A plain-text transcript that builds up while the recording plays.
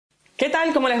¿Qué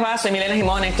tal? ¿Cómo les va? Soy Milena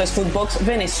Gimón, esto es Footbox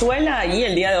Venezuela y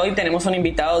el día de hoy tenemos un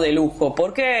invitado de lujo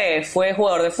porque fue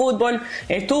jugador de fútbol,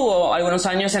 estuvo algunos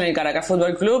años en el Caracas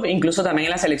Fútbol Club, incluso también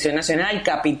en la selección nacional,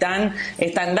 capitán,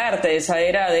 estandarte de esa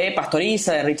era de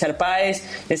Pastoriza, de Richard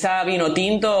Páez, de esa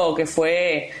vinotinto que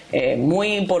fue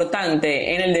muy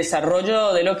importante en el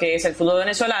desarrollo de lo que es el fútbol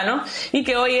venezolano y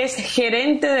que hoy es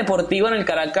gerente deportivo en el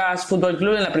Caracas Fútbol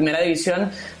Club en la primera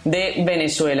división de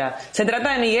Venezuela. Se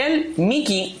trata de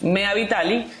Micky Mea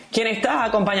Vitali, quien está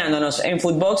acompañándonos en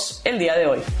Footbox el día de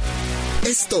hoy.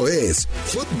 Esto es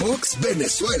Footbox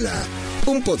Venezuela,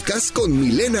 un podcast con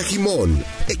Milena Gimón,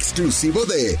 exclusivo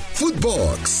de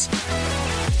Footbox.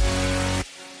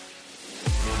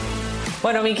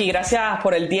 Bueno, Micky, gracias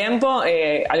por el tiempo.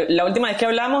 La última vez que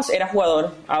hablamos eras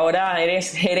jugador, ahora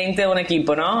eres gerente de un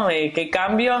equipo, ¿no? ¿Qué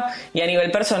cambio? Y a nivel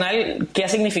personal, ¿qué ha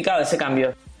significado ese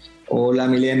cambio? Hola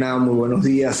Milena, muy buenos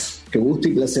días. Qué gusto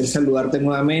y placer saludarte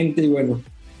nuevamente. Y bueno,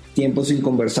 tiempo sin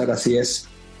conversar, así es.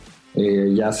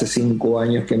 Ya hace 5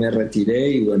 años que me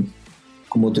retiré y bueno,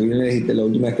 como tú bien le dijiste, la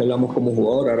última vez que hablamos como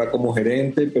jugador, ahora como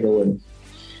gerente, pero bueno,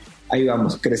 ahí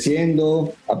vamos,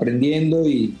 creciendo, aprendiendo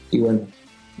y bueno,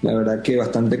 la verdad que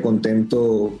bastante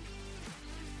contento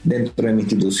dentro de mi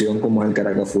institución como es el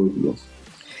Caracas Fútbol Club.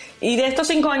 Y de estos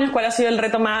 5 años, ¿cuál ha sido el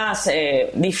reto más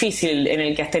difícil en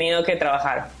el que has tenido que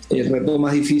trabajar? El reto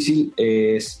más difícil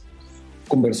es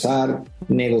conversar,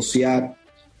 negociar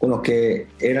con los que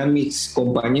eran mis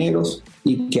compañeros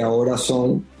y que ahora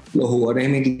son los jugadores de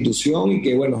mi institución y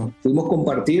que, bueno,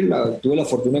 tuve la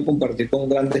fortuna de compartir con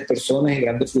grandes personas y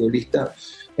grandes futbolistas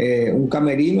un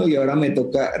camerino y ahora me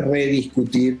toca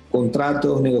rediscutir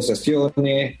contratos,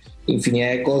 negociaciones,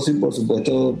 infinidad de cosas y, por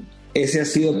supuesto, ese ha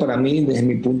sido para mí, desde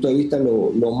mi punto de vista,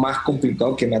 lo más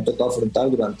complicado que me ha tocado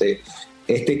afrontar durante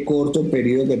este corto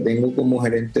periodo que tengo como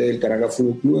gerente del Caracas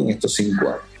Fútbol Club en estos 5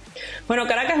 años. Bueno,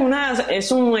 Caracas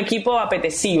es un equipo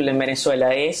apetecible en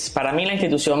Venezuela. Es para mí la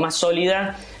institución más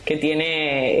sólida que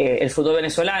tiene el fútbol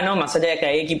venezolano, más allá de que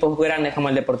hay equipos grandes como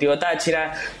el Deportivo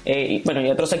Táchira y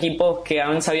otros equipos que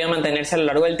han sabido mantenerse a lo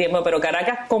largo del tiempo, pero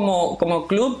Caracas como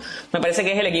club me parece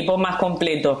que es el equipo más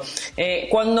completo.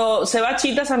 Cuando se va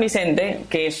Chita San Vicente,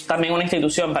 que es también una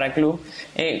institución para el club,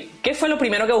 ¿qué fue lo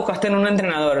primero que buscaste en un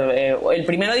entrenador? ¿El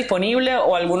primero disponible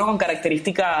o alguno con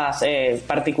características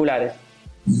particulares?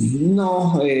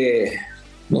 No,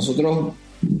 nosotros,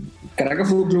 Caracas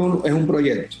Fútbol Club es un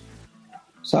proyecto,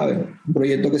 ¿sabes? Un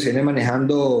proyecto que se viene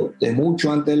manejando de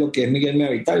mucho antes de lo que es Micky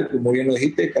Mea Vitali. Como bien lo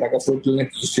dijiste, Caracas Fútbol Club es una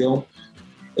institución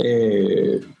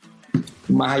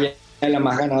más allá de la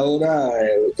más ganadora,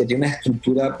 que tiene una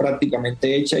estructura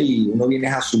prácticamente hecha y uno viene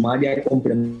a sumar y a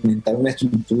complementar una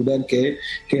estructura que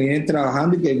viene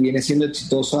trabajando y que viene siendo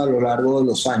exitosa a lo largo de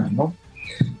los años, ¿no?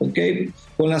 Okay.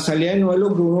 Con la salida de Noel,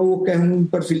 lo que uno busca es un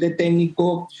perfil de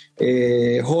técnico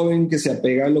joven que se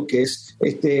apega a lo que es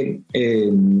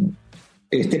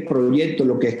este proyecto,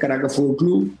 lo que es Caracas Fútbol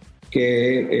Club,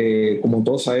 que como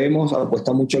todos sabemos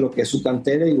apuesta mucho a lo que es su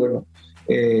cantera y bueno,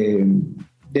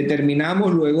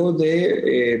 determinamos luego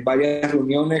de varias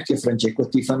reuniones que Francesco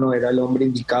Estífano era el hombre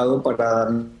indicado para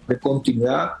darle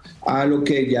continuidad a lo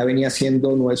que ya venía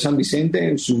siendo Noel San Vicente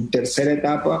en su tercera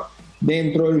etapa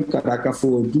dentro del Caracas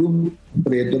Fútbol Club, un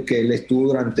proyecto que él estuvo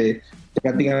durante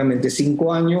prácticamente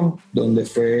 5 años, donde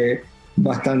fue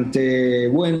bastante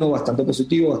bueno, bastante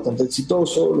positivo, bastante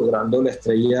exitoso, logrando la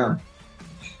estrella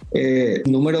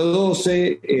número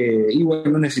 12, y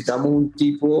bueno, necesitamos un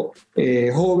tipo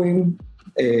joven,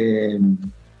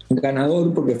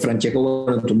 ganador, porque Francesco,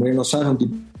 bueno, tú muy bien lo sabes, es un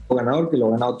tipo ganador que lo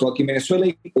ha ganado todo aquí en Venezuela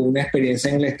y con una experiencia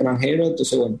en el extranjero,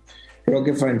 entonces bueno, creo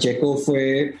que Francesco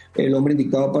fue el hombre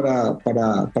indicado para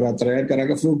traer al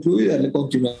Caracas Fútbol Club y darle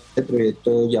continuidad a este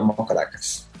proyecto llamado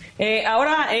Caracas.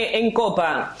 Ahora en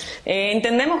Copa,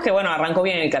 entendemos que bueno, arrancó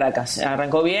bien el Caracas,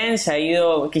 arrancó bien, se ha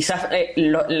ido, quizás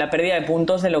la pérdida de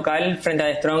puntos de local frente a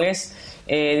The Strongest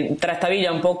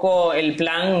trastabilla un poco el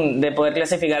plan de poder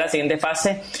clasificar a la siguiente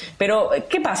fase, pero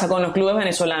 ¿qué pasa con los clubes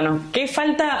venezolanos? ¿Qué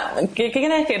falta, qué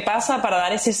crees que pasa para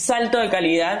dar ese salto de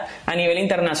calidad a nivel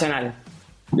internacional?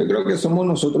 Yo creo que somos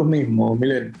nosotros mismos,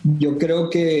 Milen. Yo creo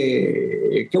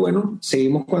que bueno,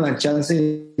 seguimos con las chances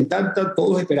intactas.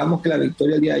 Todos esperamos que la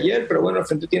victoria el día de ayer, pero bueno, al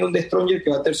frente tiene un The Strongest que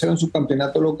va tercero en su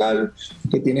campeonato local,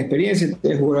 que tiene experiencia,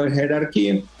 tiene jugadores de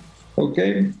jerarquía, ¿ok?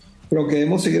 Pero que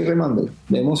debemos seguir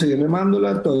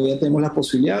remándola, todavía tenemos las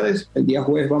posibilidades. El día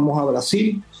jueves vamos a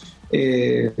Brasil.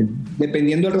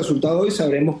 Dependiendo del resultado hoy,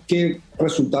 sabremos qué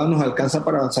resultado nos alcanza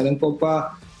para avanzar en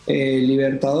Copa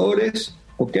Libertadores.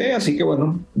 Ok, así que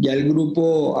bueno, ya el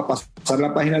grupo a pasar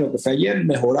la página de lo que fue ayer,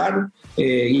 mejorar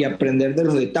y aprender de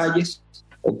los detalles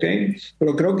 ¿ok?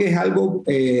 Pero creo que es algo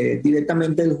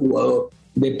directamente del jugador,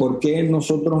 de por qué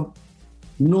nosotros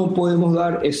no podemos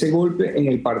dar ese golpe en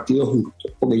el partido justo,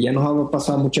 porque ya nos ha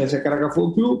pasado muchas veces a Caracas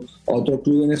Fútbol Club, a otro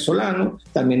club venezolano,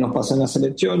 también nos pasa en la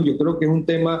selección. Yo creo que es un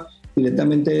tema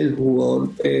directamente del jugador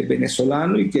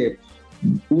venezolano y que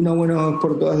una buena vez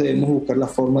por todas debemos buscar la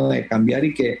forma de cambiar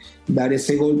y que dar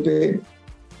ese golpe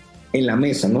en la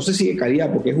mesa, no sé si de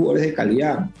calidad, porque hay jugadores de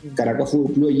calidad. Caracas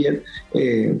Fútbol Club ayer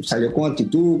salió con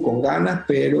actitud, con ganas,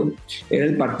 pero era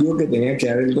el partido que tenía que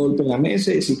dar el golpe en la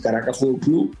mesa y decir: Caracas Fútbol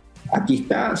Club, aquí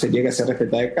está, se llega a ser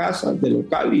respetada de casa, de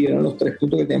local, y eran los 3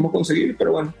 puntos que teníamos que conseguir.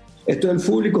 Pero bueno, esto es el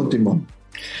fútbol y continuamos.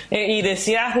 Y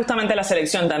decía justamente la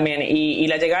selección también, y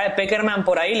la llegada de Pekerman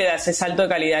por ahí le da ese salto de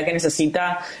calidad que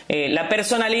necesita, la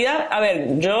personalidad. A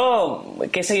ver, yo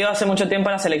que he seguido hace mucho tiempo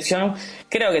a la selección,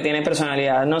 creo que tiene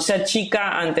personalidad, no se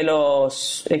achica ante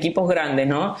los equipos grandes,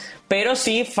 ¿no? Pero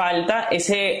sí falta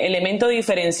ese elemento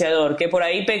diferenciador que por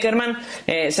ahí Pekerman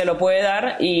se lo puede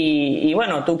dar. Y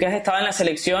bueno, tú que has estado en la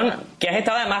selección, que has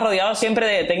estado además rodeado siempre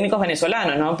de técnicos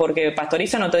venezolanos, ¿no? Porque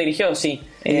Pastoriza no te dirigió, sí.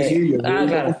 Sí,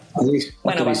 claro.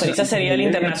 Bueno, Pastoriza sería el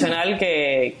internacional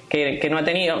que no ha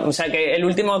tenido, o sea, que el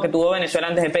último que tuvo Venezuela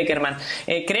antes de Pekerman.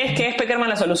 ¿Crees que es Pekerman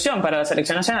la solución para la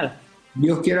selección nacional?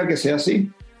 Dios quiera que sea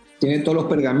así. Tiene todos los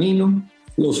pergaminos.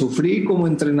 Lo sufrí como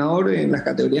entrenador en las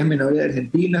categorías menores de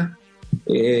Argentina.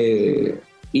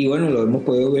 Y bueno, lo hemos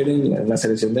podido ver en la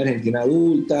selección de Argentina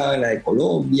adulta, en la de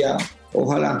Colombia.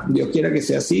 Ojalá, Dios quiera que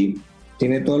sea así.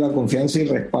 Tiene toda la confianza y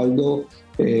respaldo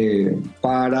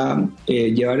para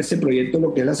llevar ese proyecto,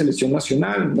 lo que es la selección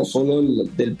nacional, no solo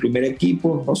del primer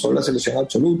equipo, no solo la selección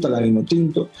absoluta, la vino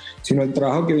tinto, sino el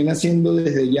trabajo que viene haciendo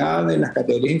desde ya de las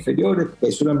categorías inferiores, porque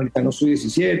hay sudamericanos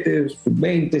sub-17,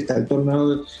 sub-20, está el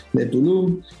torneo de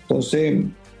Tulum. Entonces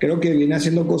creo que viene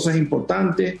haciendo cosas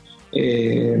importantes.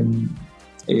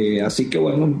 Así que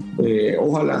bueno,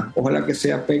 ojalá que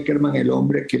sea Pekerman el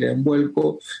hombre que le dé un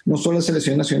vuelco no solo a la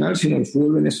selección nacional, sino al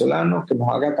fútbol venezolano, que nos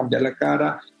haga cambiar la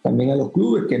cara también a los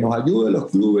clubes, que nos ayude a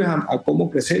los clubes a cómo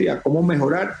crecer y a cómo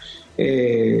mejorar,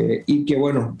 y que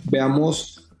bueno,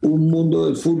 veamos un mundo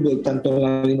del fútbol, tanto en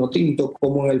la Vinotinto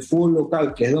como en el fútbol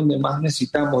local, que es donde más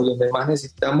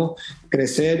necesitamos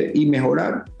crecer y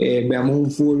mejorar. Veamos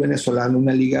un fútbol venezolano,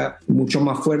 una liga mucho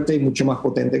más fuerte y mucho más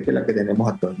potente que la que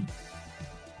tenemos actualmente.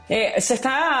 Se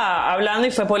está hablando,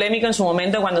 y fue polémico en su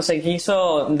momento cuando se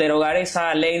quiso derogar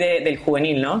esa ley del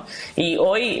juvenil, ¿no? Y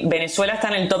hoy Venezuela está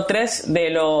en el top 3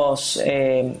 de los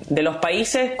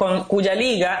países cuya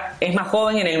liga es más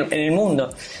joven en el mundo.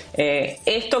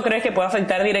 ¿Esto crees que puede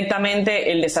afectar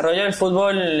directamente el desarrollo del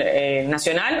fútbol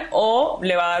nacional, o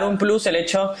le va a dar un plus el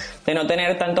hecho de no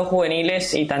tener tantos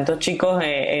juveniles y tantos chicos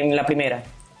en la primera?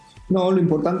 No, lo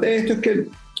importante de esto es que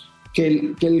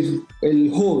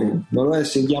el joven, no lo voy a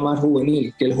decir llamar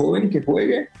juvenil, que el joven que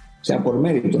juegue sea por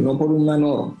mérito, no por una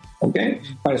norma, ¿ok?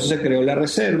 Para eso se creó la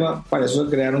reserva, para eso se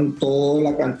crearon toda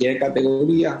la cantidad de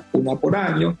categorías, una por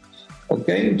año, ¿ok?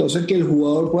 Entonces que el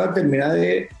jugador pueda terminar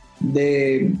de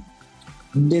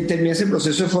terminar ese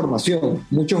proceso de formación.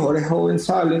 Muchos jugadores jóvenes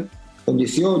salen con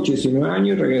 18, 19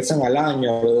 años y regresan al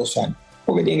año o 2 años,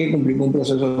 porque tienen que cumplir con un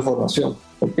proceso de formación,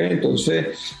 ¿ok? Entonces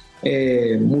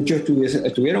muchos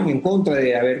estuvieron en contra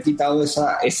de haber quitado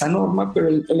esa norma, pero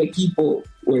el equipo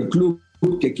o el club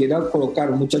que quiera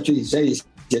colocar un muchacho de 16,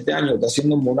 17 años, está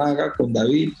haciendo Monaga con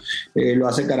David, lo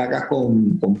hace Caracas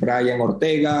con Brian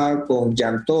Ortega, con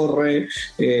Jan Torres,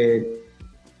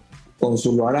 con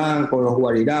Zuluarán, con los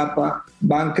Guarirapa,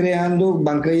 van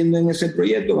creyendo en ese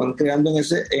proyecto, van creando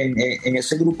en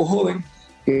ese grupo joven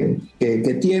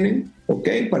que tienen,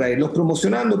 ¿okay? Para irlos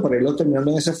promocionando, para irlos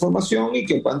terminando en esa formación y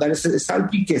que puedan dar ese salto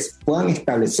y que puedan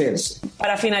establecerse.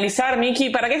 Para finalizar, Micky,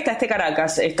 ¿para qué está este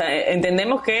Caracas?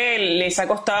 Entendemos que les ha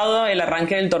costado el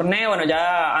arranque del torneo, bueno,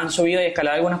 ya han subido y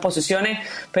escalado algunas posiciones,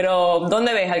 pero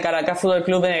 ¿dónde ves al Caracas Fútbol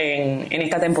Club en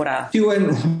esta temporada? Sí,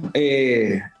 bueno,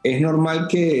 es normal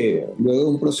que luego de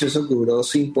un proceso que duró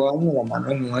 5 años, la mano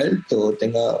de Noel, todo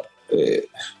tenga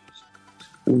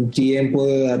un tiempo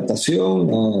de adaptación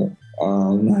a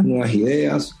unas nuevas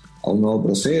ideas, a un nuevo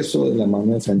proceso de la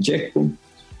mano de Francesco.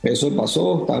 Eso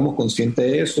pasó, estábamos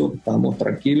conscientes de eso, estábamos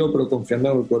tranquilos, pero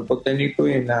confiando en el cuerpo técnico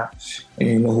y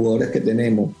en los jugadores que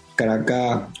tenemos.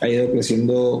 Caracas ha ido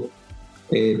creciendo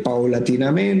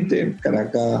paulatinamente.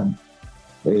 Caracas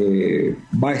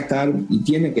va a estar y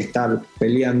tiene que estar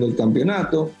peleando el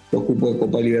campeonato, los cupos de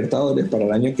Copa Libertadores para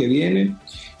el año que viene,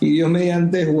 y Dios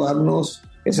mediante jugarnos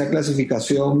esa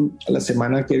clasificación la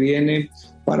semana que viene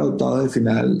para octavos de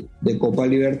final de Copa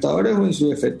Libertadores, o en su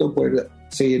defecto poder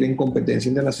seguir en competencia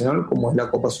internacional como es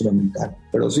la Copa Suramericana.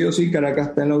 Pero sí o sí, Caracas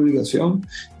está en la obligación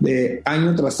de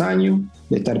año tras año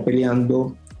de estar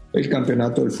peleando el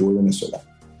campeonato del fútbol venezolano.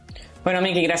 Bueno,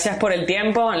 Micky, gracias por el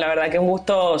tiempo. La verdad que es un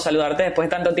gusto saludarte después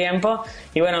de tanto tiempo.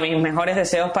 Y bueno, mis mejores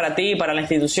deseos para ti y para la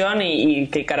institución y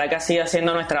que Caracas siga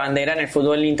siendo nuestra bandera en el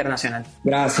fútbol internacional.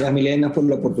 Gracias, Milena, por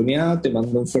la oportunidad. Te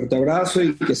mando un fuerte abrazo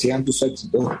y que sigan tus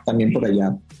éxitos también por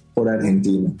allá, por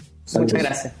Argentina. Saludos. Muchas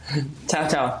gracias. Chao,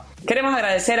 chao. Queremos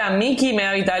agradecer a Micky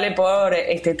Mea Vitali por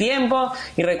este tiempo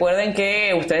y recuerden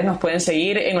que ustedes nos pueden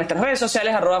seguir en nuestras redes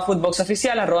sociales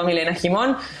 @footboxoficial, @Milena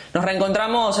Gimón. Nos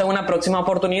reencontramos en una próxima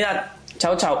oportunidad.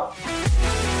 Chao, chao.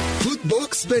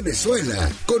 Footbox Venezuela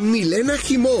con Milena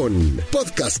Gimón,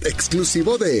 podcast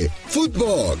exclusivo de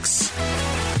Footbox.